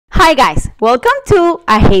Hi guys, welcome to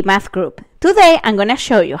a Hey Math group. Today I'm going to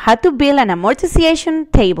show you how to build an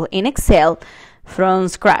amortization table in Excel from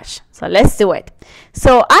scratch. So let's do it.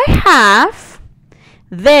 So I have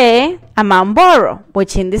the amount borrowed,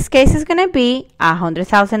 which in this case is going to be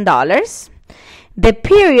 $100,000. The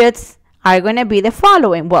periods are going to be the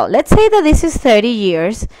following. Well, let's say that this is 30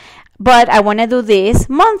 years, but I want to do this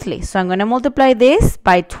monthly. So I'm going to multiply this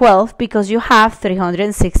by 12 because you have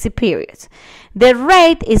 360 periods. The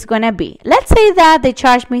rate is going to be, let's say that they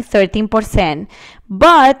charge me 13%,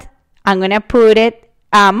 but I'm going to put it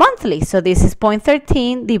monthly. So this is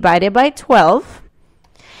 0.13 divided by 12.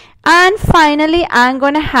 And finally, I'm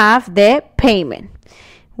going to have the payment,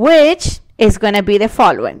 which is going to be the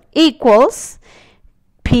following, equals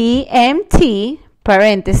PMT,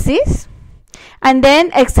 parentheses. And then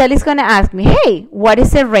Excel is going to ask me, hey, what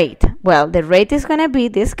is the rate? Well, the rate is going to be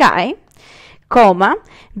this guy, comma,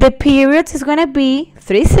 the periods is going to be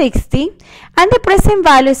 360, and the present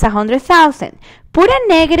value is 100,000. Put a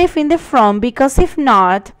negative in the front because if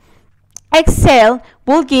not, Excel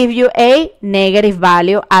will give you a negative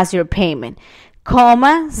value as your payment,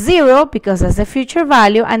 comma, 0 because that's the future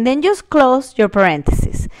value, and then just close your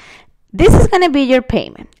parentheses. This is going to be your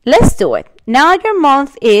payment. Let's do it. Now your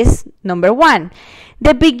month is number 1.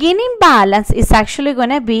 The beginning balance is actually going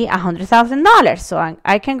to be $100,000. So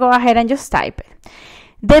I can go ahead and just type it.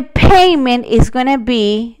 The payment is going to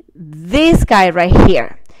be this guy right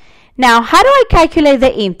here. Now, how do I calculate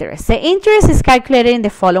the interest? The interest is calculated in the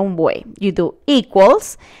following way. You do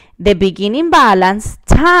equals the beginning balance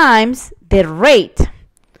times the rate.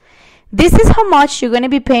 This is how much you're going to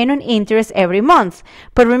be paying on interest every month.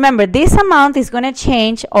 But remember, this amount is going to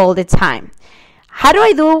change all the time. How do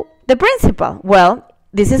I do the principal? Well,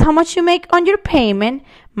 this is how much you make on your payment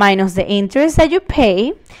minus the interest that you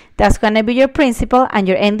pay. That's going to be your principal, and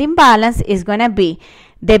your ending balance is going to be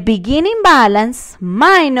the beginning balance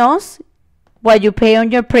minus what you pay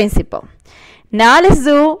on your principal. Now let's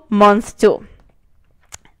do month 2.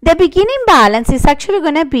 The beginning balance is actually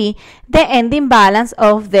going to be the ending balance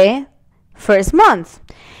of the first month.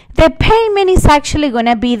 The payment is actually going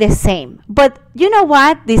to be the same, but you know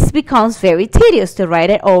what? This becomes very tedious to write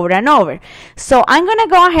it over and over. So I'm going to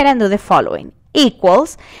go ahead and do the following,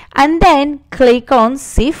 equals, and then click on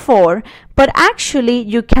C4, but actually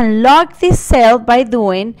you can log this cell by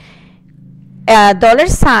doing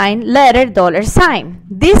 $, letter, $.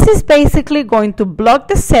 This is basically going to block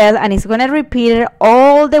the cell, and it's going to repeat it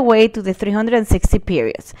all the way to the 360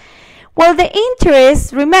 periods. Well, the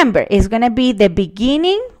interest, remember, is going to be the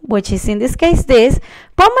beginning, which is in this case this,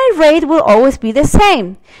 but my rate will always be the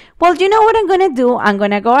same. Well, you know what I'm going to do? I'm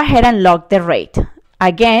going to go ahead and log the rate.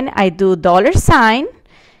 Again, I do $,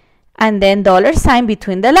 and then $,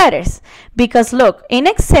 between the letters. Because look, in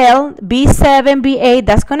Excel, B7, B8,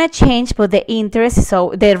 that's going to change, but the interest is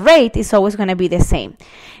the rate is always going to be the same.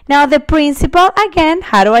 Now the principal, again,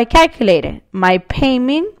 how do I calculate it? My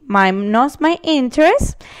payment minus my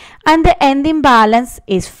interest, and the ending balance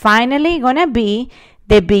is finally going to be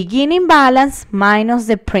the beginning balance minus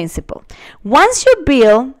the principal. Once you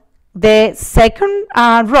build the second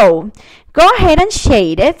row, go ahead and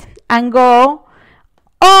shade it and go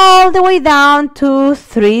all the way down to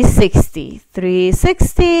 360,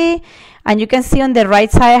 and you can see on the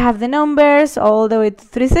right side I have the numbers all the way to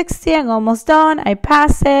 360. I'm almost done. I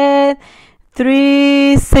pass it.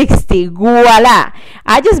 360. Voila!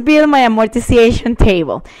 I just built my amortization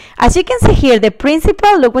table. As you can see here, the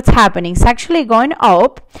principal, look what's happening. It's actually going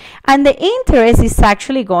up, and the interest is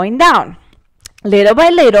actually going down. Little by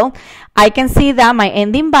little, I can see that my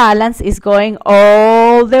ending balance is going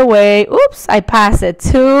all the way, oops, I passed it,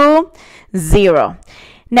 to 0.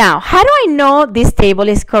 Now, how do I know this table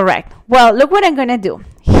is correct? Well, look what I'm going to do.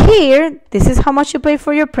 Here, this is how much you pay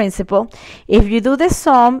for your principal. If you do the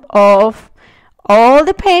sum of all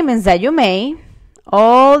the payments that you made,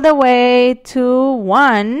 all the way to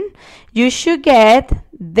 1, you should get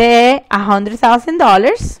the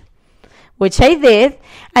 $100,000, which I did.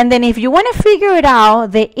 And then if you want to figure it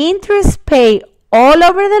out, the interest paid all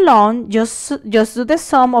over the loan, just do the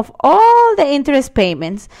sum of all the interest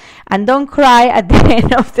payments, and don't cry at the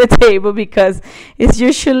end of the table because it's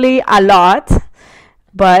usually a lot.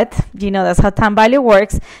 But you know, that's how time value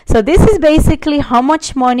works. So this is basically how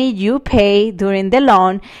much money you pay during the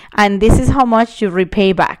loan, and this is how much you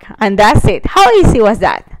repay back, and that's it. How easy was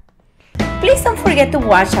that? Please don't forget to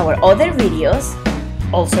watch our other videos.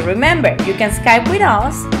 Also remember, you can Skype with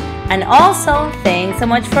us, and also thanks so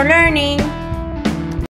much for learning.